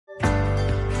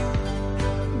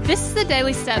This is the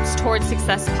Daily Steps Towards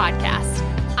Success podcast.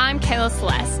 I'm Kayla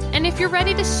Celeste, and if you're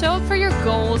ready to show up for your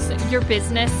goals, your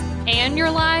business, and your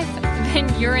life, then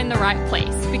you're in the right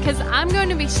place because I'm going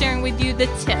to be sharing with you the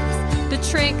tips, the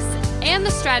tricks, and the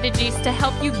strategies to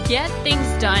help you get things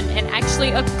done and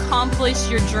actually accomplish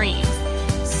your dreams.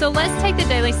 So let's take the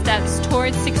daily steps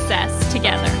towards success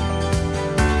together.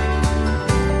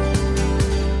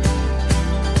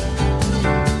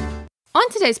 On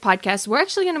today's podcast, we're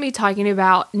actually going to be talking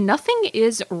about nothing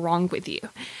is wrong with you.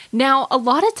 Now, a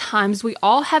lot of times we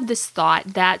all have this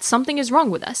thought that something is wrong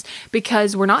with us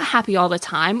because we're not happy all the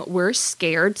time, we're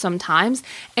scared sometimes,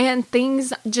 and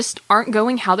things just aren't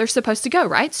going how they're supposed to go,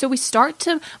 right? So we start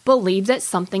to believe that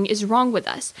something is wrong with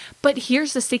us. But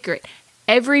here's the secret.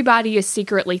 Everybody is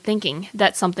secretly thinking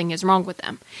that something is wrong with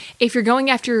them. If you're going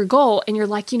after your goal and you're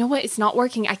like, you know what, it's not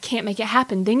working, I can't make it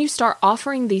happen, then you start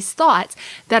offering these thoughts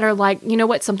that are like, you know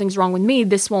what, something's wrong with me,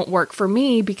 this won't work for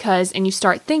me because, and you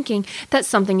start thinking that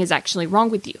something is actually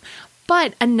wrong with you.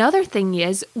 But another thing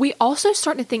is, we also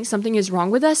start to think something is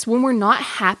wrong with us when we're not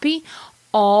happy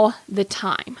all the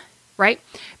time. Right?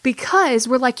 Because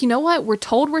we're like, you know what? We're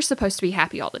told we're supposed to be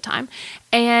happy all the time.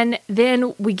 And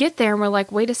then we get there and we're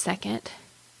like, wait a second.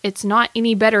 It's not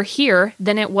any better here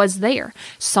than it was there.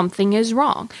 Something is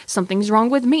wrong. Something's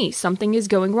wrong with me. Something is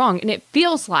going wrong. And it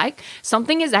feels like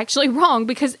something is actually wrong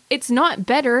because it's not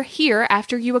better here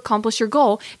after you accomplish your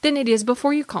goal than it is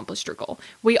before you accomplished your goal.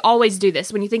 We always do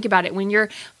this. When you think about it, when you're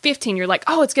 15, you're like,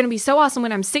 oh, it's going to be so awesome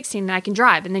when I'm 16 and I can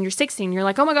drive. And then you're 16, you're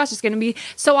like, oh my gosh, it's going to be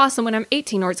so awesome when I'm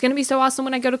 18, or it's going to be so awesome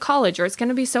when I go to college, or it's going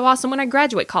to be so awesome when I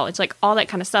graduate college, like all that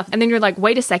kind of stuff. And then you're like,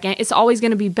 wait a second, it's always going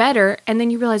to be better. And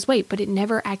then you realize, wait, but it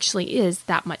never actually is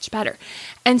that much better.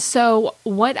 And so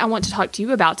what I want to talk to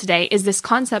you about today is this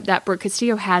concept that Brooke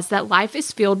Castillo has, that life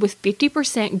is filled with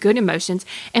 50% good emotions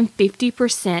and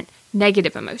 50%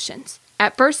 negative emotions.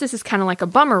 At first, this is kind of like a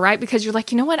bummer, right? Because you're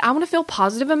like, you know what? I want to feel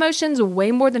positive emotions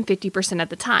way more than 50% of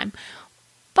the time.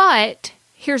 But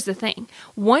here's the thing.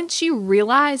 Once you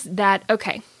realize that,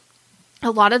 okay,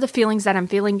 a lot of the feelings that I'm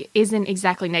feeling isn't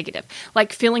exactly negative.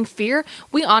 Like feeling fear,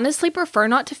 we honestly prefer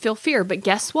not to feel fear, but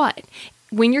guess what?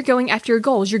 When you're going after your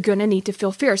goals, you're going to need to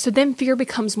feel fear. So then fear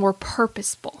becomes more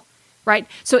purposeful, right?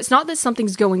 So it's not that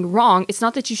something's going wrong. It's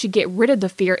not that you should get rid of the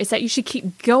fear. It's that you should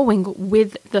keep going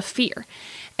with the fear.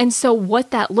 And so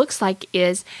what that looks like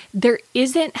is there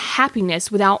isn't happiness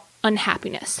without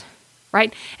unhappiness,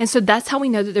 right? And so that's how we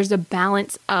know that there's a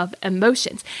balance of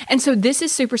emotions. And so this is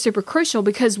super, super crucial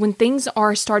because when things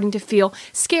are starting to feel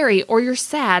scary, or you're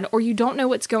sad, or you don't know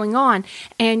what's going on,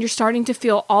 and you're starting to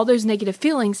feel all those negative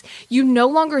feelings, you no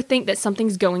longer think that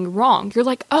something's going wrong. You're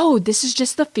like, oh, this is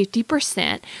just the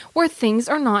 50% where things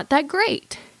are not that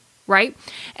great. Right?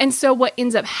 And so what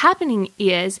ends up happening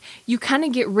is you kind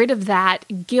of get rid of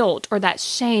that guilt or that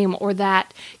shame or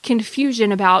that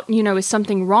confusion about, is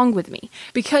something wrong with me?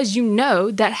 Because you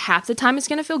know that half the time it's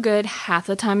going to feel good, half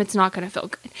the time it's not going to feel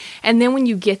good. And then when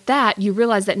you get that, you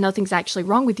realize that nothing's actually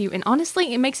wrong with you. And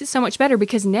honestly, it makes it so much better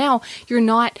because now you're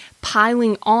not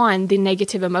piling on the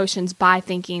negative emotions by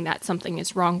thinking that something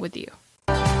is wrong with you.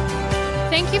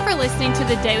 Thank you for listening to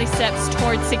the Daily Steps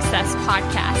Towards Success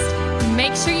podcast.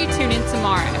 Make sure you tune in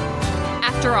tomorrow.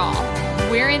 After all,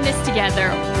 we're in this together,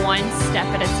 one step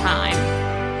at a time.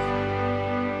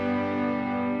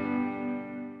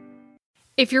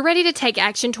 If you're ready to take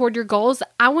action toward your goals,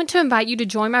 I want to invite you to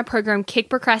join my program, Kick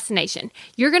Procrastination.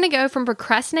 You're going to go from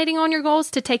procrastinating on your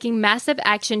goals to taking massive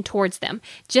action towards them.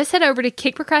 Just head over to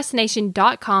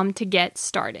kickprocrastination.com to get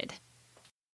started.